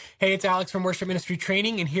Hey, it's Alex from Worship Ministry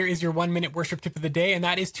Training, and here is your 1-minute worship tip of the day, and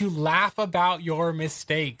that is to laugh about your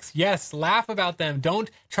mistakes. Yes, laugh about them.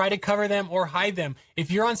 Don't try to cover them or hide them.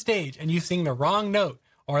 If you're on stage and you sing the wrong note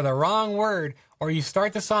or the wrong word, or you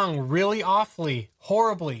start the song really awfully,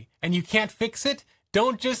 horribly, and you can't fix it,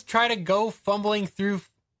 don't just try to go fumbling through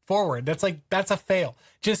forward. That's a fail.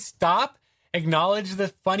 Just stop. Acknowledge the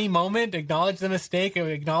funny moment, acknowledge the mistake,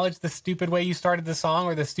 acknowledge the stupid way you started the song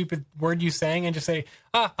or the stupid word you sang, and just say,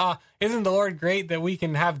 isn't the Lord great that we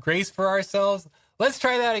can have grace for ourselves? Let's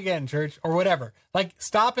try that again, church, or whatever.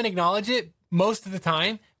 Stop and acknowledge it most of the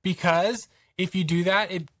time, because if you do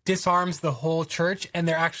that, it disarms the whole church, and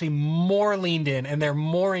they're actually more leaned in, and they're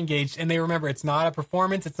more engaged, and they remember it's not a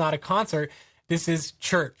performance, it's not a concert. This is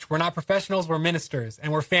church. We're not professionals, we're ministers,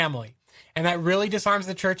 and we're family. And that really disarms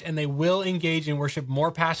the church, and they will engage in worship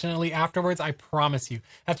more passionately afterwards. I promise you.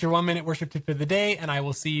 That's your 1-minute worship tip of the day, and I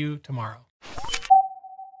will see you tomorrow.